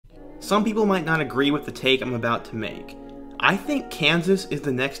Some people might not agree with the take I'm about to make. I think Kansas is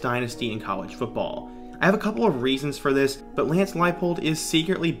the next dynasty in college football. I have a couple of reasons for this, but Lance Leipold is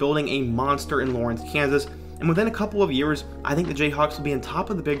secretly building a monster in Lawrence, Kansas, and within a couple of years, I think the Jayhawks will be on top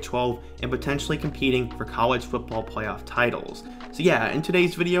of the Big 12 and potentially competing for college football playoff titles. So yeah, in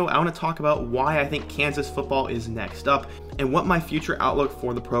today's video, I want to talk about why I think Kansas football is next up and what my future outlook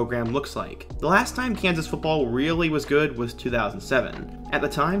for the program looks like. The last time Kansas football really was good was 2007. At the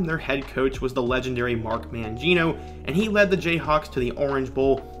time, their head coach was the legendary Mark Mangino, and he led the Jayhawks to the Orange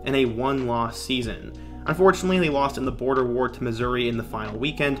Bowl in a one-loss season. Unfortunately, they lost in the border war to Missouri in the final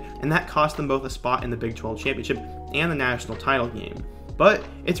weekend, and that cost them both a spot in the Big 12 championship and the national title game. But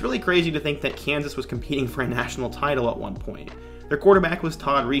it's really crazy to think that Kansas was competing for a national title at one point. Their quarterback was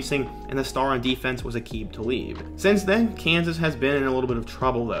Todd Reesing, and the star on defense was Aqib Talib. Since then, Kansas has been in a little bit of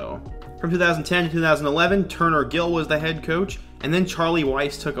trouble though. From 2010 to 2011, Turner Gill was the head coach, and then Charlie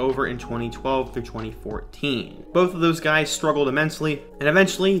Weiss took over in 2012 through 2014. Both of those guys struggled immensely, and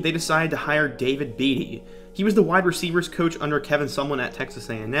eventually they decided to hire David Beatty. He was the wide receivers coach under Kevin Sumlin at Texas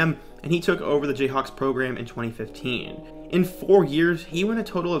A&M, and he took over the Jayhawks program in 2015. In 4 years, he won a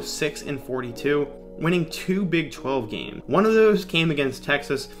total of 6-42, winning 2 Big 12 games. One of those came against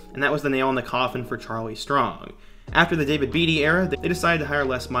Texas, and that was the nail in the coffin for Charlie Strong. After the David Beatty era, they decided to hire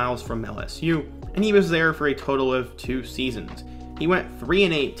Les Miles from LSU, and he was there for a total of 2 seasons. He went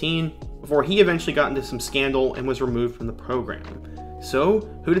 3-18 before he eventually got into some scandal and was removed from the program. So,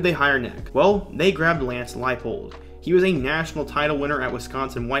 who did they hire next? Well, they grabbed Lance Leipold. He was a national title winner at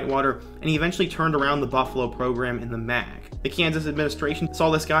Wisconsin Whitewater, and he eventually turned around the Buffalo program in the MAC. The Kansas administration saw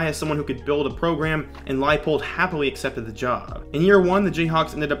this guy as someone who could build a program, and Leipold happily accepted the job. In year 1, the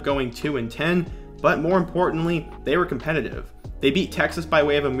Jayhawks ended up going 2-10, but more importantly, they were competitive. They beat Texas by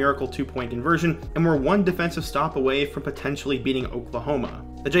way of a miracle 2-point conversion and were 1 defensive stop away from potentially beating Oklahoma.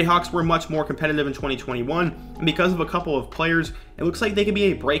 The Jayhawks were much more competitive in 2021, and because of a couple of players, it looks like they could be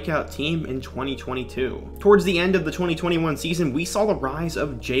a breakout team in 2022. Towards the end of the 2021 season, we saw the rise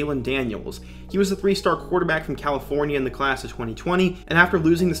of Jalen Daniels. He was a 3-star quarterback from California in the class of 2020, and after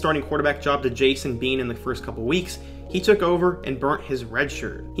losing the starting quarterback job to Jason Bean in the first couple weeks, he took over and burnt his red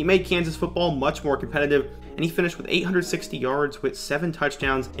shirt. He made Kansas football much more competitive, and he finished with 860 yards with 7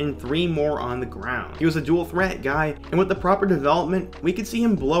 touchdowns and 3 more on the ground. He was a dual threat guy, and with the proper development, we could see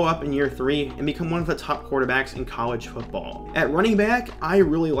him blow up in year 3 and become one of the top quarterbacks in college football. At running back, I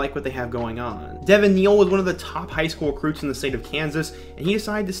really like what they have going on. Devin Neal was one of the top high school recruits in the state of Kansas, and he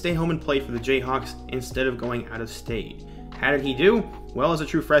decided to stay home and play for the Jayhawks instead of going out of state. How did he do? Well, as a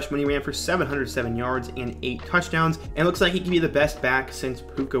true freshman, he ran for 707 yards and 8 touchdowns, and looks like he could be the best back since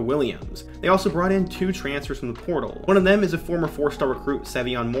Puka Williams. They also brought in 2 transfers from the portal. One of them is a former 4-star recruit,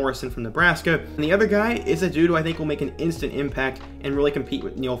 Sevion Morrison from Nebraska, and the other guy is a dude who I think will make an instant impact and really compete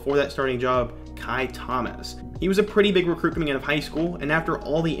with Neal for that starting job, Kai Thomas. He was a pretty big recruit coming out of high school, and after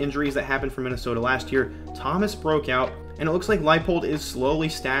all the injuries that happened for Minnesota last year, Thomas broke out, and it looks like Leipold is slowly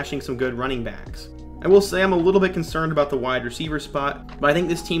stashing some good running backs. I will say I'm a little bit concerned about the wide receiver spot, but I think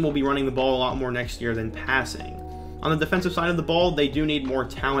this team will be running the ball a lot more next year than passing. On the defensive side of the ball, they do need more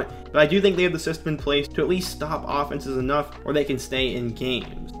talent, but I do think they have the system in place to at least stop offenses enough where they can stay in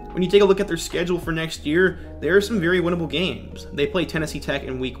games. When you take a look at their schedule for next year, there are some very winnable games. They play Tennessee Tech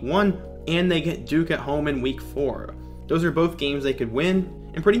in week 1, and they get Duke at home in week 4. Those are both games they could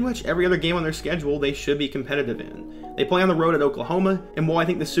win, and pretty much every other game on their schedule they should be competitive in. They play on the road at Oklahoma, and while I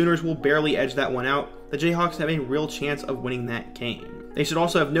think the Sooners will barely edge that one out, the Jayhawks have a real chance of winning that game. They should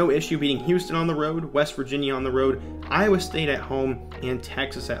also have no issue beating Houston on the road, West Virginia on the road, Iowa State at home, and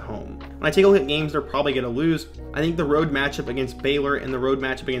Texas at home. When I take a look at games they're probably going to lose, I think the road matchup against Baylor and the road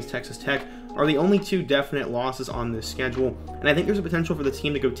matchup against Texas Tech are the only 2 definite losses on this schedule, and I think there's a potential for the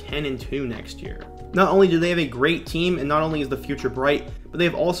team to go 10-2 next year. Not only do they have a great team, and not only is the future bright, but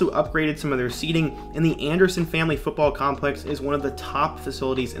they've also upgraded some of their seating, and the Anderson Family Football Complex is one of the top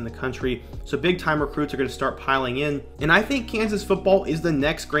facilities in the country, so big-time recruits are going to start piling in, and I think Kansas football is the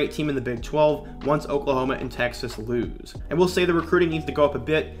next great team in the Big 12 once Oklahoma and Texas lose. I will say the recruiting needs to go up a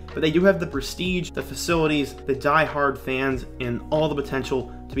bit, but they do have the prestige, the facilities, the die-hard fans, and all the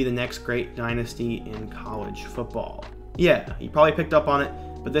potential to be the next great dynasty in college football. Yeah, you probably picked up on it,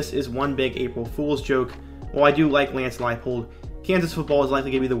 but this is one big April Fool's joke. While I do like Lance Leipold, Kansas football is likely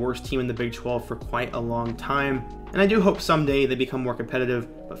going to be the worst team in the Big 12 for quite a long time, and I do hope someday they become more competitive,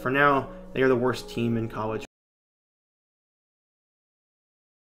 but for now, they are the worst team in college